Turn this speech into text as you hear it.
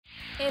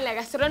En la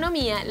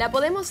gastronomía la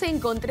podemos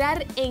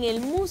encontrar en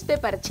el mousse de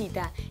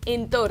parchita,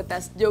 en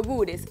tortas,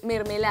 yogures,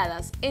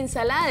 mermeladas,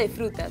 ensalada de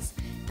frutas.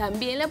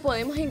 También la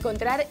podemos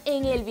encontrar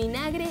en el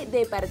vinagre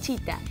de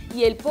parchita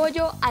y el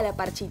pollo a la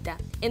parchita,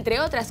 entre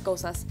otras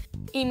cosas.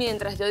 Y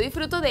mientras yo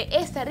disfruto de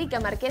esta rica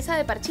marquesa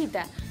de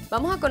parchita,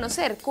 vamos a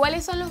conocer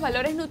cuáles son los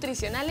valores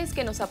nutricionales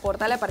que nos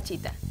aporta la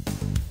parchita.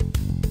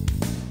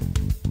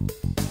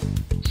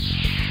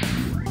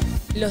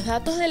 Los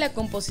datos de la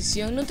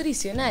composición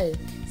nutricional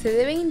se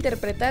deben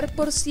interpretar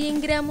por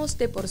 100 gramos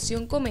de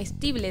porción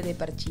comestible de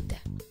parchita.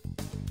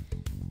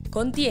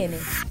 Contiene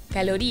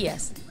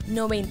calorías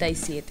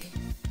 97,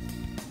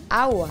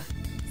 agua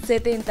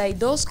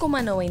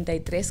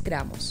 72,93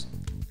 gramos,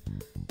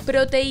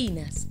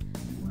 proteínas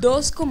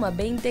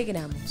 2,20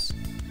 gramos,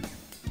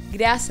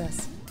 grasas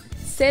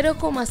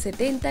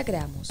 0,70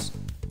 gramos,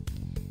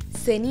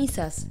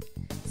 cenizas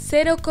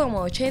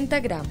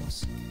 0,80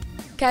 gramos,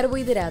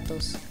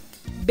 carbohidratos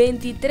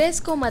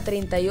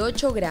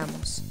 23,38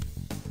 gramos,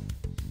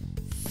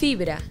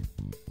 fibra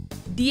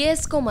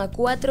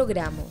 10,4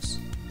 gramos,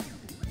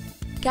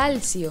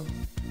 calcio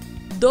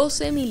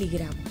 12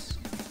 miligramos,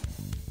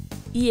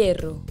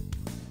 hierro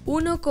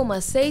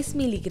 1,6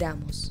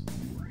 miligramos,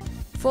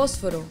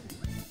 fósforo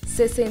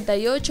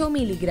 68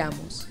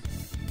 miligramos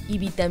y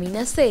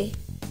vitamina C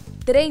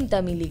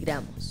 30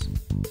 miligramos.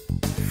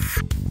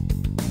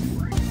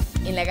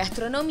 En la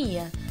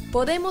gastronomía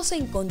podemos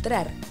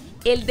encontrar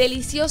el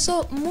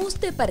delicioso mousse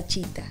de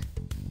parchita,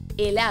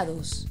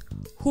 helados,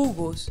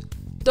 jugos,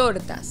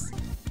 tortas,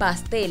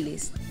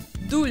 pasteles,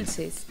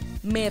 dulces,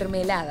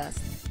 mermeladas,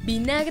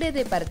 vinagre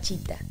de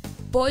parchita,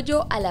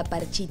 pollo a la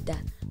parchita,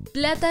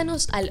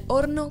 plátanos al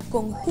horno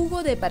con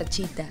jugo de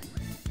parchita,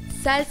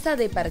 salsa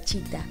de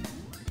parchita,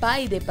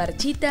 pay de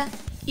parchita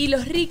y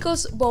los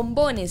ricos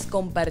bombones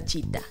con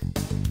parchita.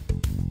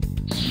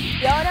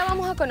 Y ahora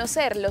vamos a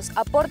conocer los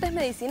aportes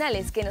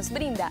medicinales que nos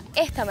brinda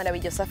esta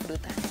maravillosa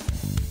fruta.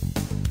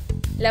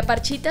 La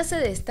parchita se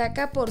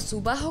destaca por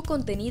su bajo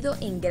contenido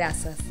en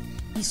grasas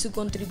y su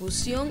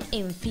contribución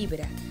en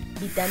fibra,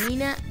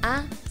 vitamina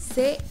A,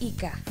 C y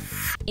K.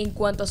 En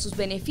cuanto a sus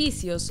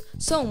beneficios,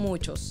 son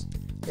muchos.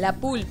 La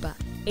pulpa,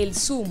 el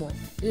zumo,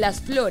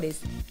 las flores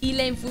y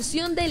la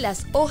infusión de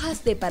las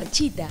hojas de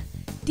parchita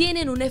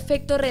tienen un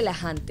efecto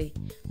relajante,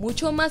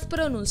 mucho más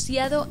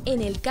pronunciado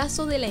en el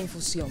caso de la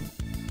infusión,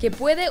 que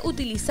puede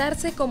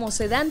utilizarse como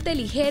sedante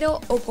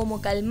ligero o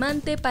como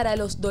calmante para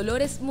los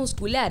dolores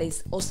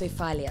musculares o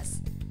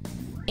cefaleas.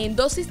 En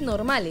dosis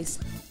normales,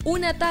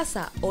 1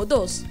 taza o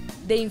 2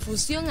 de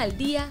infusión al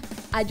día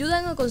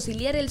ayudan a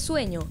conciliar el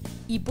sueño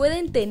y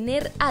pueden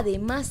tener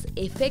además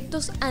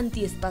efectos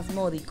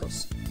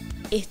antiespasmódicos.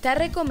 Está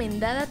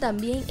recomendada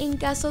también en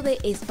caso de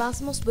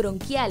espasmos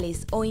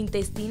bronquiales o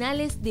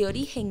intestinales de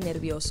origen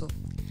nervioso,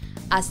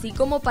 así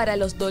como para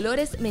los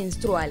dolores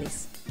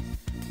menstruales.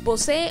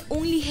 Posee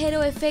un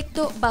ligero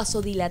efecto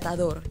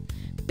vasodilatador,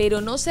 pero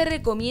no se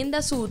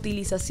recomienda su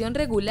utilización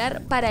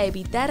regular para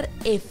evitar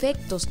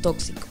efectos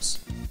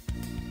tóxicos.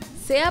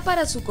 Sea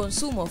para su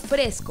consumo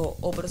fresco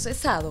o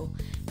procesado,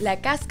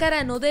 la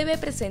cáscara no debe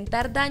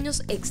presentar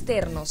daños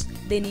externos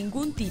de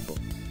ningún tipo.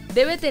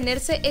 Debe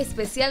tenerse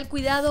especial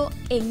cuidado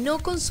en no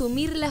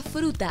consumir la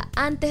fruta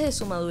antes de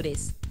su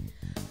madurez,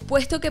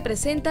 puesto que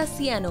presenta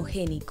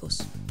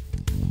cianogénicos.